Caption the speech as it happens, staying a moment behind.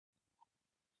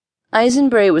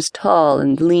Eisenbray was tall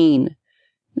and lean.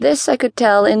 This I could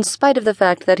tell in spite of the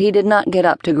fact that he did not get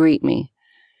up to greet me.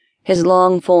 His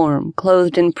long form,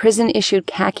 clothed in prison-issued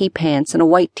khaki pants and a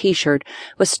white t-shirt,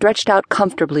 was stretched out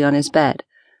comfortably on his bed,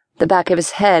 the back of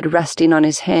his head resting on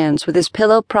his hands, with his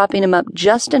pillow propping him up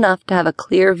just enough to have a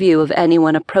clear view of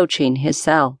anyone approaching his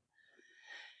cell.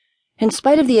 In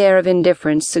spite of the air of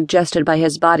indifference suggested by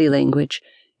his body language,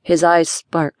 his eyes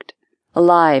sparked,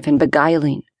 alive and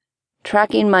beguiling,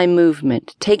 tracking my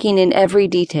movement, taking in every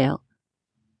detail.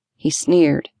 He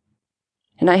sneered,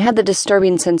 and I had the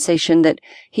disturbing sensation that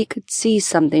he could see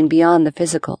something beyond the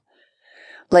physical,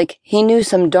 like he knew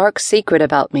some dark secret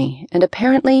about me, and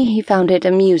apparently he found it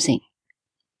amusing.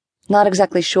 Not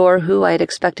exactly sure who I had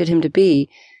expected him to be,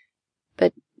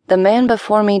 but the man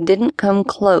before me didn't come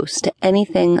close to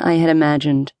anything I had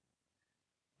imagined.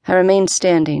 I remained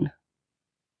standing.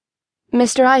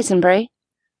 "Mr. Eisenbray?"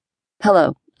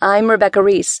 "Hello, I'm Rebecca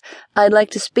Reese. I'd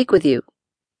like to speak with you.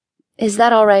 Is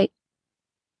that all right?"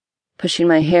 Pushing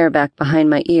my hair back behind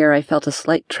my ear, I felt a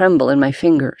slight tremble in my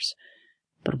fingers.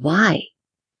 But why?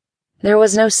 There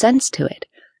was no sense to it.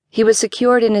 He was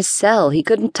secured in his cell. He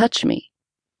couldn't touch me.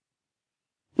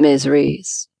 "Ms.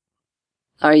 Reese,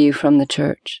 are you from the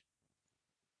church?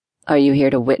 Are you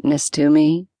here to witness to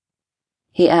me?"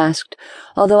 he asked,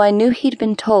 although I knew he'd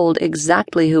been told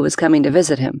exactly who was coming to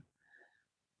visit him.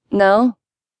 "No?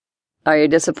 Are you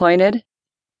disappointed?"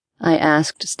 I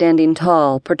asked, standing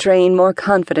tall, portraying more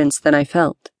confidence than I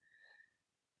felt.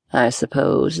 "I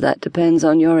suppose that depends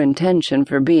on your intention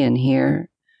for being here,"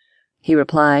 he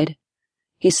replied.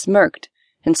 He smirked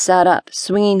and sat up,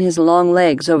 swinging his long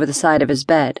legs over the side of his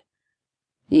bed.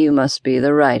 "You must be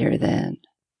the writer, then."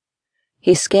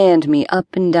 He scanned me up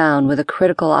and down with a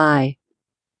critical eye.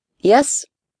 "Yes?"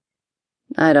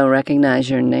 "I don't recognize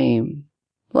your name.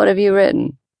 What have you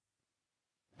written?"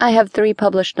 "I have 3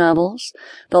 published novels,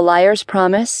 The Liar's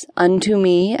Promise, Unto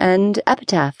Me, and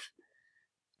Epitaph."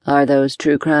 "Are those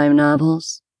true crime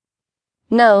novels?"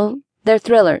 "No, they're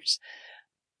thrillers.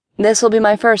 This will be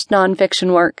my first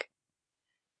non-fiction work."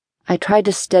 I tried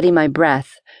to steady my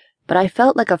breath, but I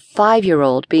felt like a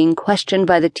 5-year-old being questioned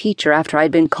by the teacher after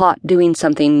I'd been caught doing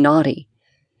something naughty.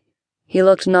 He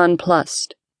looked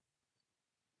nonplussed.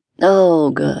 "Oh,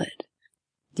 good.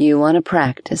 You want to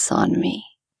practice on me?"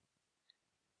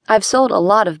 "I've sold a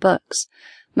lot of books.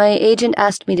 My agent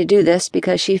asked me to do this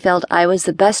because she felt I was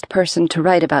the best person to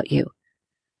write about you."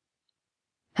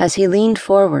 As he leaned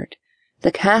forward,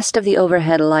 the cast of the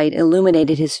overhead light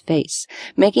illuminated his face,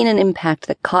 making an impact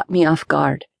that caught me off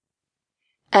guard.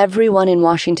 Everyone in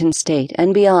Washington State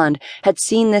and beyond had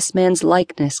seen this man's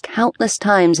likeness countless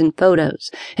times in photos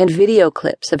and video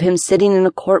clips of him sitting in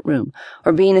a courtroom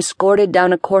or being escorted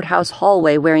down a courthouse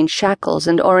hallway wearing shackles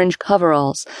and orange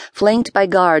coveralls, flanked by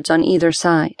guards on either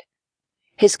side.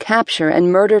 His capture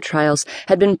and murder trials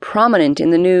had been prominent in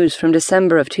the news from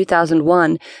December of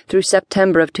 2001 through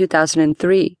September of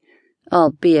 2003,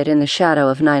 albeit in the shadow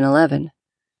of 9/11.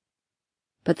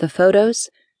 But the photos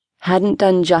hadn't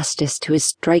done justice to his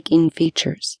striking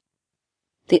features.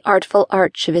 The artful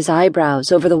arch of his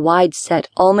eyebrows over the wide-set,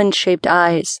 almond-shaped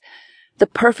eyes, the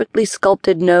perfectly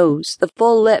sculpted nose, the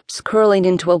full lips curling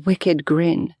into a wicked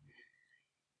grin.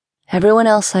 Everyone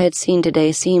else I had seen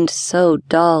today seemed so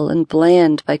dull and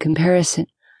bland by comparison,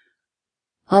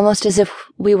 almost as if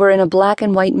we were in a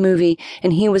black-and-white movie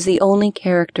and he was the only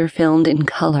character filmed in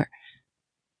color.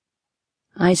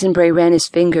 Eisenbray ran his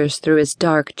fingers through his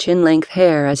dark, chin-length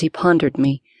hair as he pondered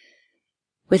me.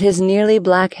 With his nearly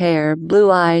black hair, blue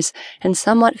eyes, and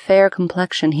somewhat fair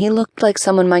complexion, he looked like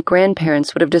someone my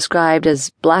grandparents would have described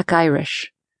as black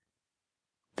Irish.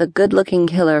 The good-looking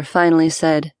killer finally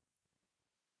said,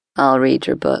 "I'll read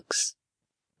your books,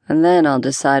 and then I'll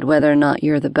decide whether or not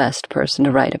you're the best person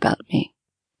to write about me."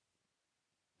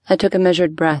 I took a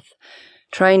measured breath,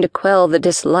 trying to quell the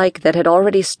dislike that had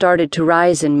already started to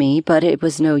rise in me, but it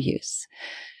was no use.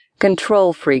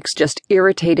 Control freaks just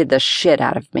irritated the shit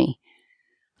out of me.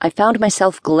 I found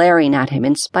myself glaring at him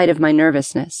in spite of my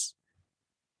nervousness.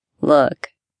 "Look,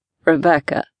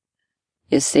 Rebecca,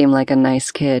 you seem like a nice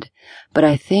kid, but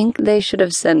I think they should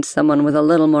have sent someone with a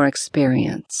little more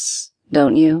experience,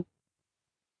 don't you?"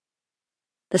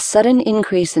 The sudden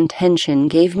increase in tension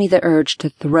gave me the urge to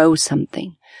throw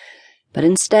something, but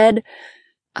instead,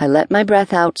 I let my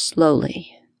breath out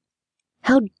slowly.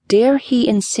 How dare he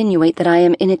insinuate that I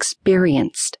am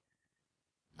inexperienced?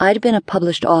 I'd been a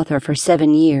published author for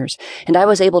 7 years, and I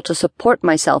was able to support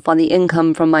myself on the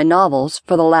income from my novels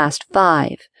for the last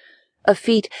 5, a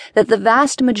feat that the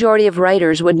vast majority of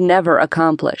writers would never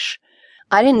accomplish.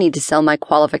 I didn't need to sell my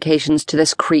qualifications to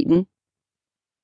this cretin.